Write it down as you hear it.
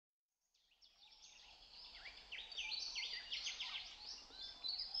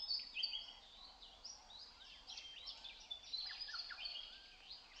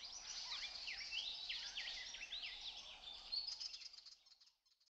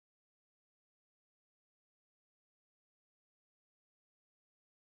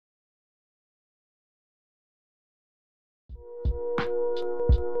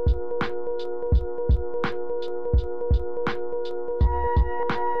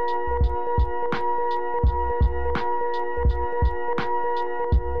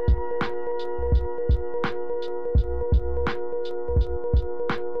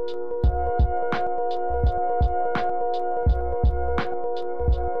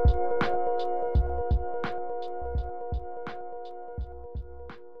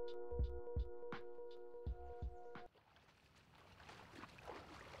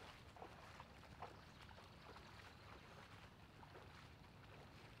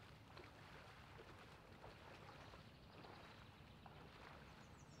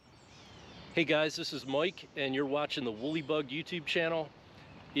Hey guys, this is Mike and you're watching the Woolly Bug YouTube channel.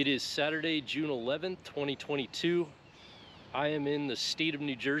 It is Saturday, June 11th, 2022. I am in the state of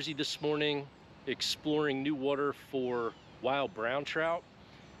New Jersey this morning exploring new water for wild brown trout.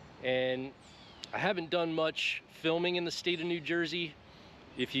 And I haven't done much filming in the state of New Jersey.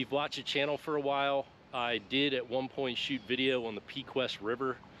 If you've watched the channel for a while, I did at one point shoot video on the Pequest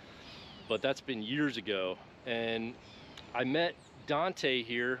River, but that's been years ago. And I met Dante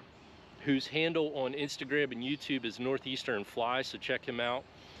here, whose handle on Instagram and YouTube is Northeastern Fly, so check him out.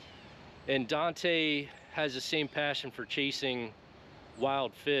 And Dante has the same passion for chasing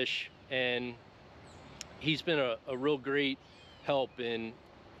wild fish, and he's been a real great help in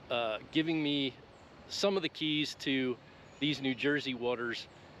giving me some of the keys to these New Jersey waters.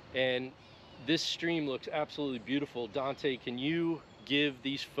 And this stream looks absolutely beautiful. Dante, can you give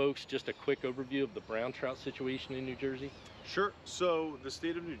these folks just a quick overview of the brown trout situation in New Jersey? Sure. So the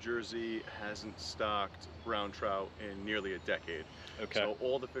state of New Jersey hasn't stocked brown trout in nearly a decade. Okay. So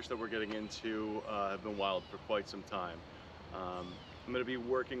all the fish that we're getting into have been wild for quite some time. I'm going to be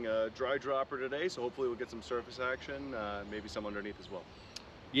working a dry dropper today, so hopefully we'll get some surface action, maybe some underneath as well.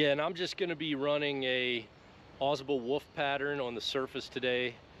 Yeah, and I'm just going to be running a Ausable Wulff pattern on the surface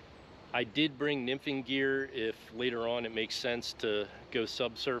today. I did bring nymphing gear if later on it makes sense to go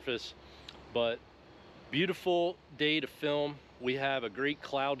subsurface, but beautiful day to film. We have a great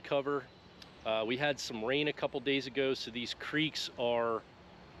cloud cover. We had some rain a couple days ago, so these creeks are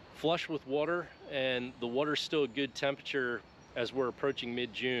flush with water, and the water's still a good temperature as we're approaching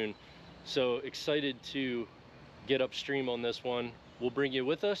mid-June. So excited to get upstream on this one. We'll bring you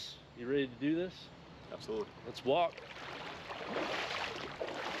with us. You ready to do this? Absolutely. Let's walk.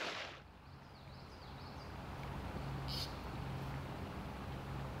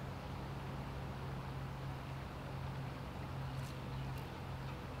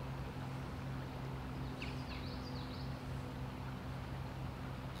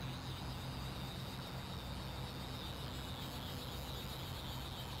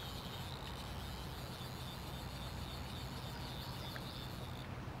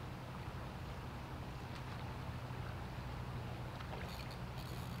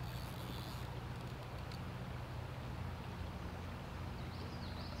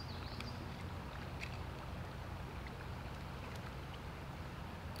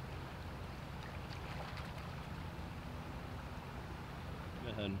 Go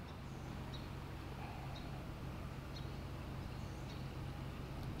ahead.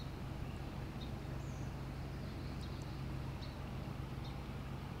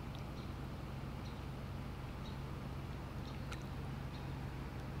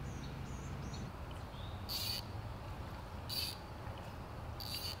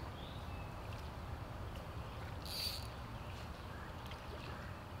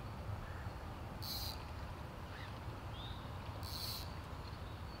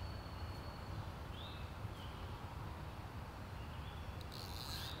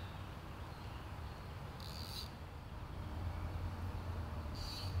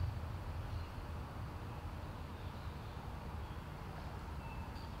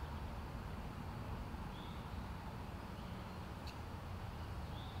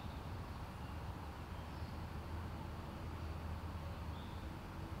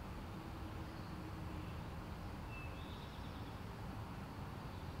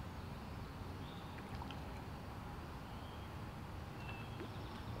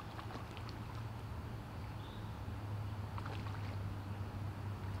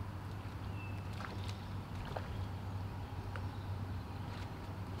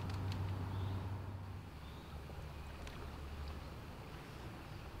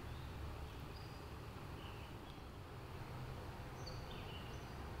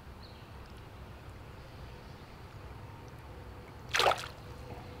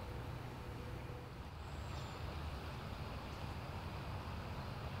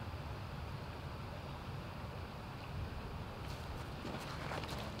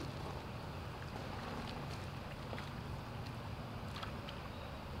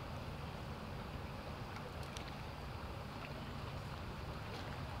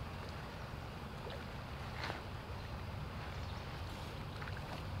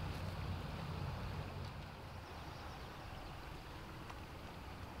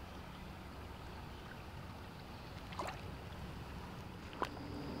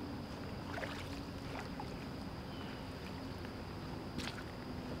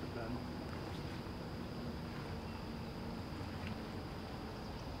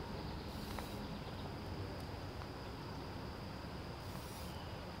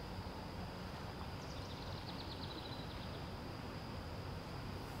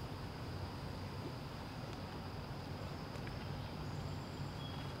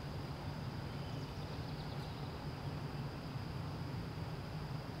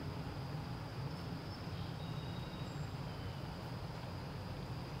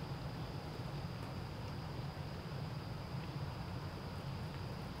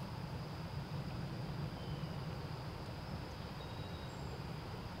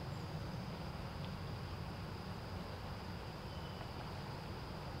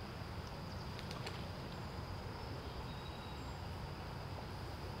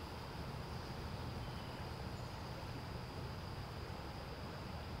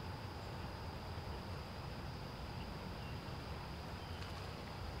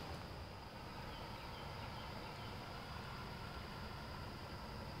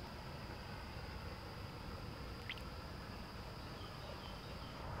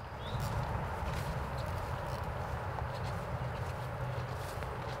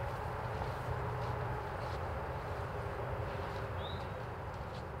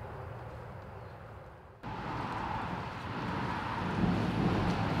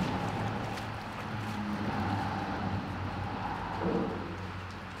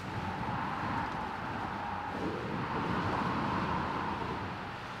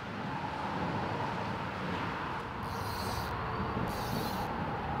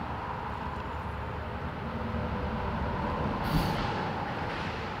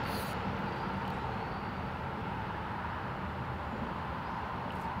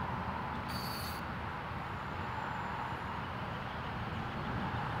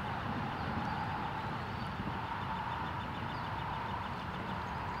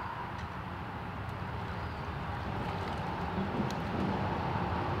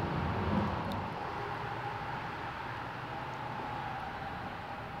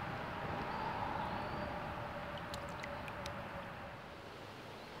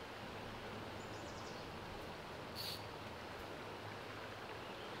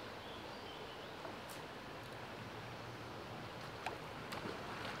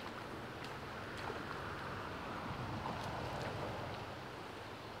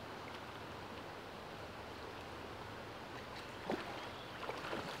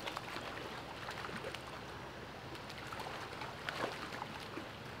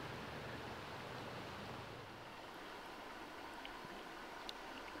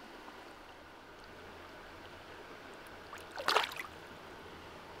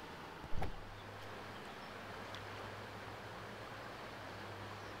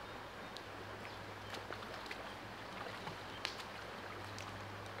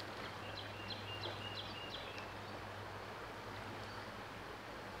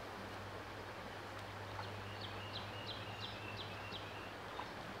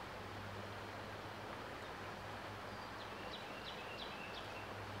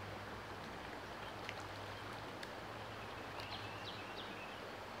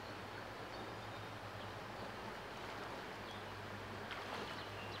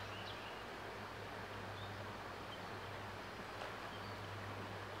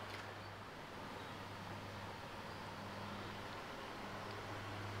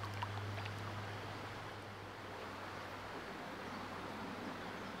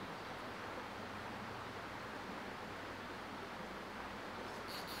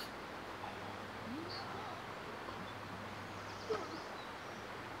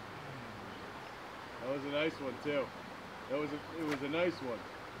 nice one too. It was a nice one.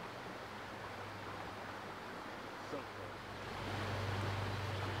 So close.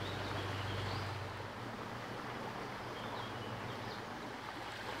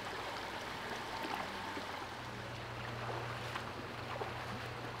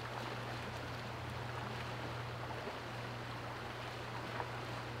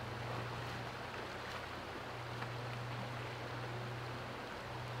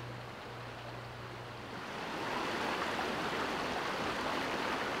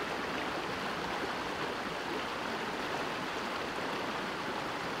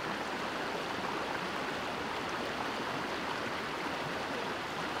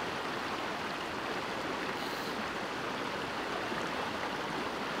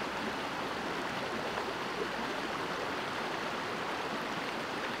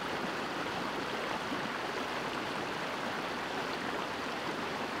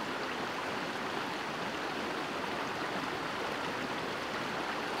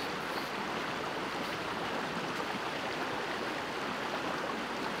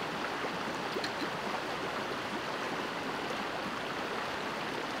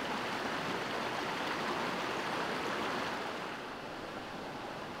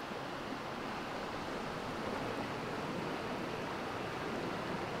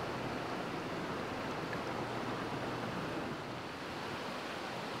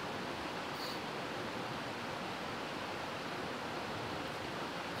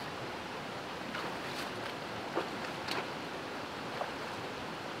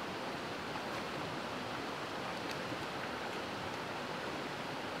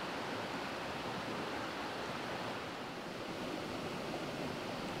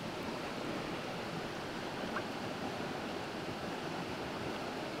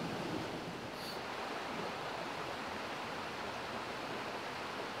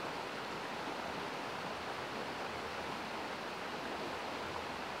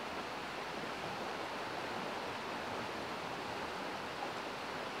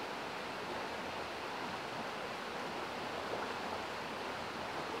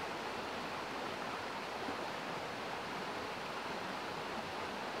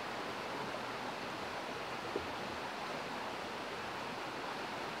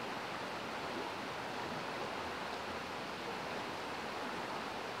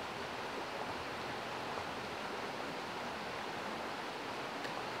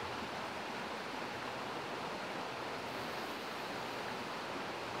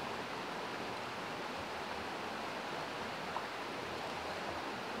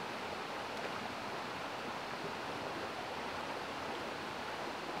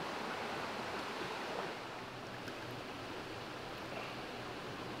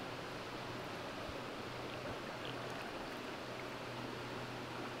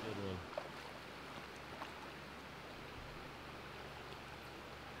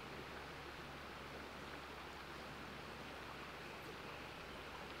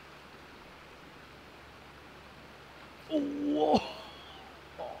 Whoa.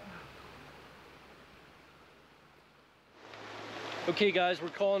 Okay guys, we're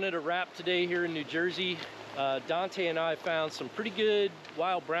calling it a wrap today here in New Jersey. Dante and I found some pretty good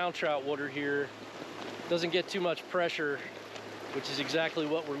wild brown trout water here. Doesn't get too much pressure, which is exactly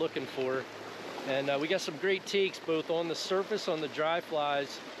what we're looking for. And we got some great takes both on the surface on the dry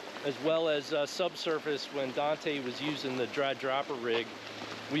flies as well as subsurface when Dante was using the dry dropper rig.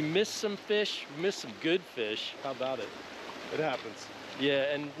 We missed some fish, we missed some good fish. How about it? It happens.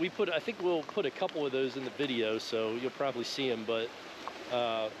 Yeah, and I think we'll put a couple of those in the video, so you'll probably see them. But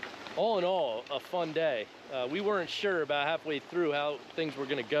all in all, a fun day. We weren't sure about halfway through how things were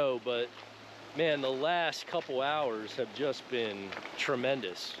gonna go, but man, the last couple hours have just been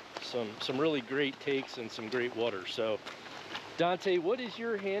tremendous. Some really great takes and some great water. So Dante, what is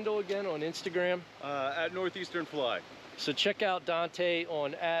your handle again on Instagram? At Northeastern Fly. So check out Dante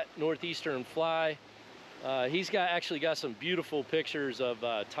on @NortheasternFly. He's actually got some beautiful pictures of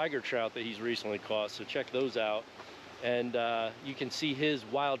tiger trout that he's recently caught, so check those out. And you can see his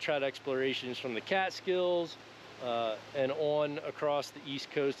wild trout explorations from the Catskills and on across the East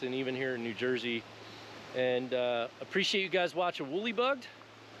Coast and even here in New Jersey. And appreciate you guys watching Woolly Bugged.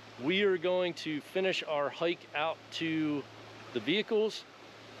 We are going to finish our hike out to the vehicles,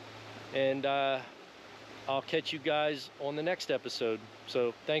 and I'll catch you guys on the next episode.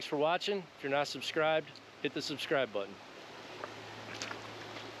 So thanks for watching. If you're not subscribed, hit the subscribe button.